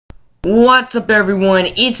What's up everyone,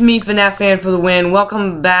 it's me FNAF Fan for the win.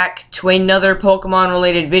 Welcome back to another Pokemon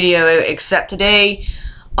related video, except today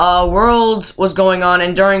Worlds was going on,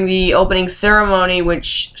 and during the opening ceremony,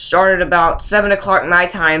 which started about 7 o'clock my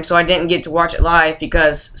time, so I didn't get to watch it live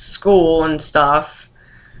because school and stuff,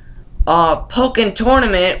 Pokken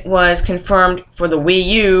tournament was confirmed for the Wii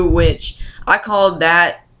U, which I've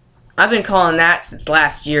been calling that since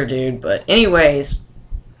last year, dude. But anyways,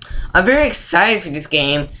 I'm very excited for this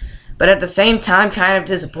game, but at the same time kind of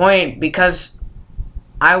disappointed because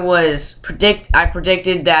I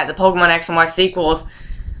predicted that the Pokemon X and Y sequels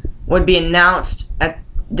would be announced at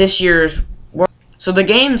this year's World. So the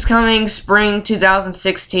game's coming spring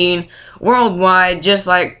 2016 worldwide, just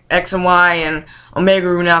like X and Y and Omega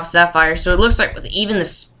Ruby and Alpha Sapphire. So it looks like with even the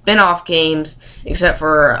spin-off games, except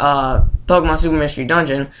for Pokemon Super Mystery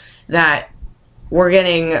Dungeon, that we're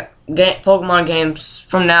getting Pokemon games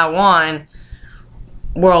from now on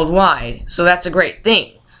worldwide. So that's a great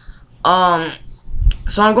thing. So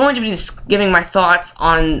I'm going to be giving my thoughts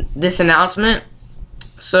on this announcement.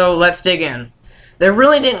 So let's dig in. They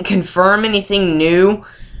really didn't confirm anything new.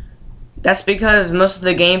 That's because most of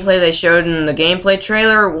the gameplay they showed in the gameplay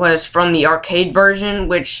trailer was from the arcade version,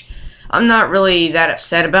 which I'm not really that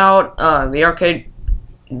upset about.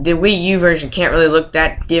 The Wii U version can't really look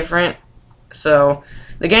that different. So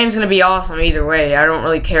the game's gonna be awesome either way. I don't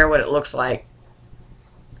really care what it looks like.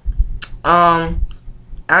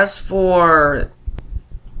 As for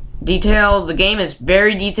detail, the game is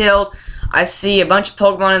very detailed. I see a bunch of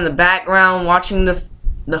Pokemon in the background watching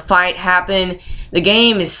the fight happen. The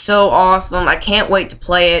game is so awesome. I can't wait to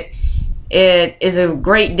play it. It is a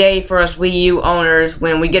great day for us Wii U owners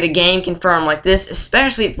when we get a game confirmed like this,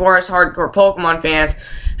 especially for us hardcore Pokemon fans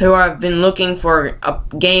who have been looking for a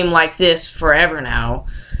game like this forever now.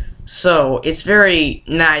 So it's very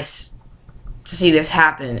nice to see this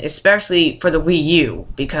happen, especially for the Wii U,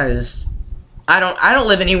 because I don't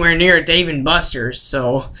live anywhere near a Dave & Buster's,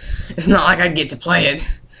 so it's not like I'd get to play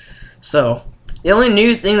it. So the only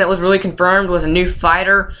new thing that was really confirmed was a new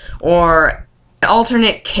fighter or an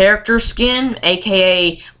alternate character skin,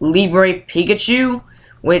 aka Libre Pikachu,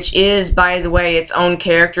 which is, by the way, its own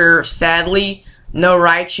character. Sadly, no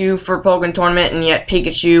Raichu for Pokken Tournament, and yet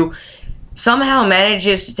Pikachu somehow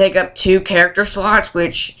manages to take up 2 character slots,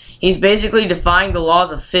 which he's basically defying the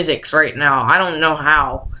laws of physics right now. I don't know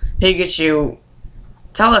how. Pikachu,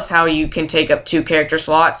 tell us how you can take up 2 character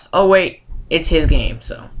slots. Oh wait, it's his game,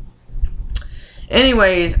 so.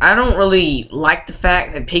 Anyways, I don't really like the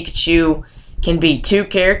fact that Pikachu can be 2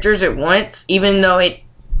 characters at once, even though it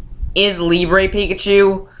is Libre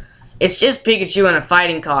Pikachu. It's just Pikachu in a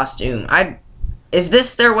fighting costume. Is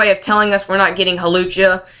this their way of telling us we're not getting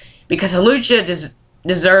Hawlucha? Because Hawlucha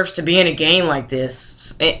deserves to be in a game like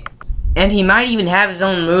this. And he might even have his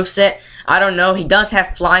own moveset. I don't know. He does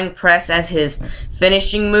have Flying Press as his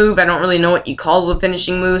finishing move. I don't really know what you call the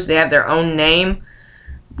finishing moves. They have their own name.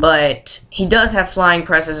 But he does have Flying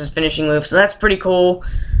Press as his finishing move, so that's pretty cool.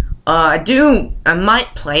 I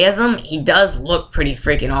might play as him. He does look pretty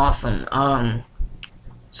freaking awesome.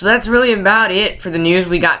 So that's really about it for the news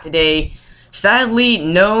we got today. Sadly,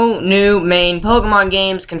 no new main Pokemon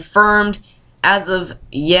games confirmed as of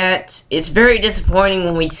yet. It's very disappointing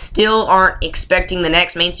when we still aren't expecting the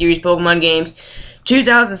next main series Pokemon games.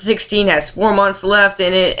 2016 has 4 months left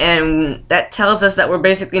in it, and that tells us that we're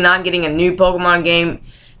basically not getting a new Pokemon game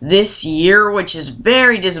this year, which is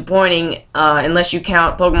very disappointing, unless you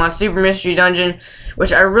count Pokemon Super Mystery Dungeon,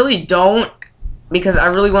 which I really don't, because I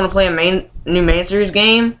really want to play a new main series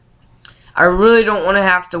game. I really don't want to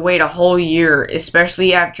have to wait a whole year,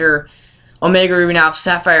 especially after Omega Ruby and Alpha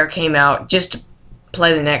Sapphire came out, just to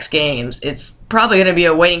play the next games. It's probably going to be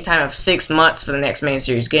a waiting time of 6 months for the next main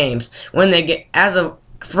series games when they get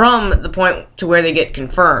from the point to where they get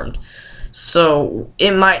confirmed. So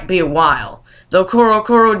it might be a while. Though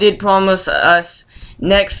Koro did promise us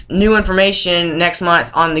new information next month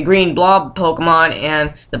on the Green Blob Pokemon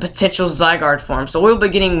and the potential Zygarde form. So we'll be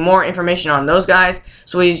getting more information on those guys.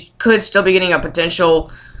 So we could still be getting a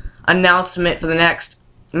potential announcement for the next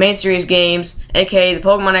main series games, aka the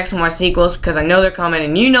Pokemon X and Y sequels, because I know they're coming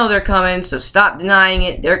and you know they're coming, so stop denying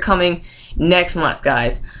it. They're coming next month,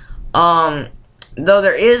 guys. Though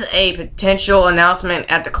there is a potential announcement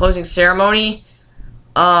at the closing ceremony,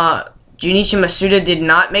 Junichi Masuda did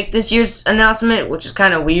not make this year's announcement, which is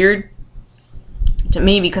kind of weird to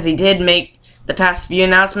me because he did make the past few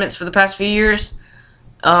announcements for the past few years.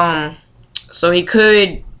 So he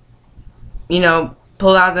could,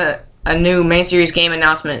 pull out a new main series game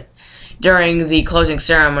announcement during the closing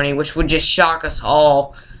ceremony, which would just shock us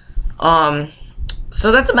all.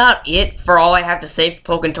 So that's about it for all I have to say for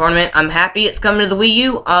Pokken Tournament. I'm happy it's coming to the Wii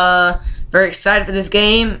U. Very excited for this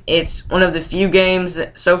game. It's one of the few games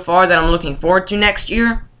so far that I'm looking forward to next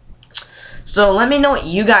year. So let me know what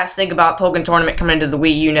you guys think about Pokken Tournament coming to the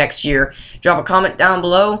Wii U next year. Drop a comment down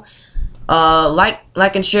below. Like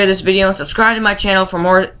and share this video, and subscribe to my channel for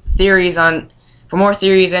more theories and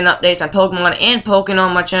updates on Pokemon and Pokken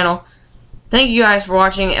on my channel. Thank you guys for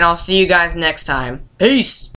watching, and I'll see you guys next time. Peace!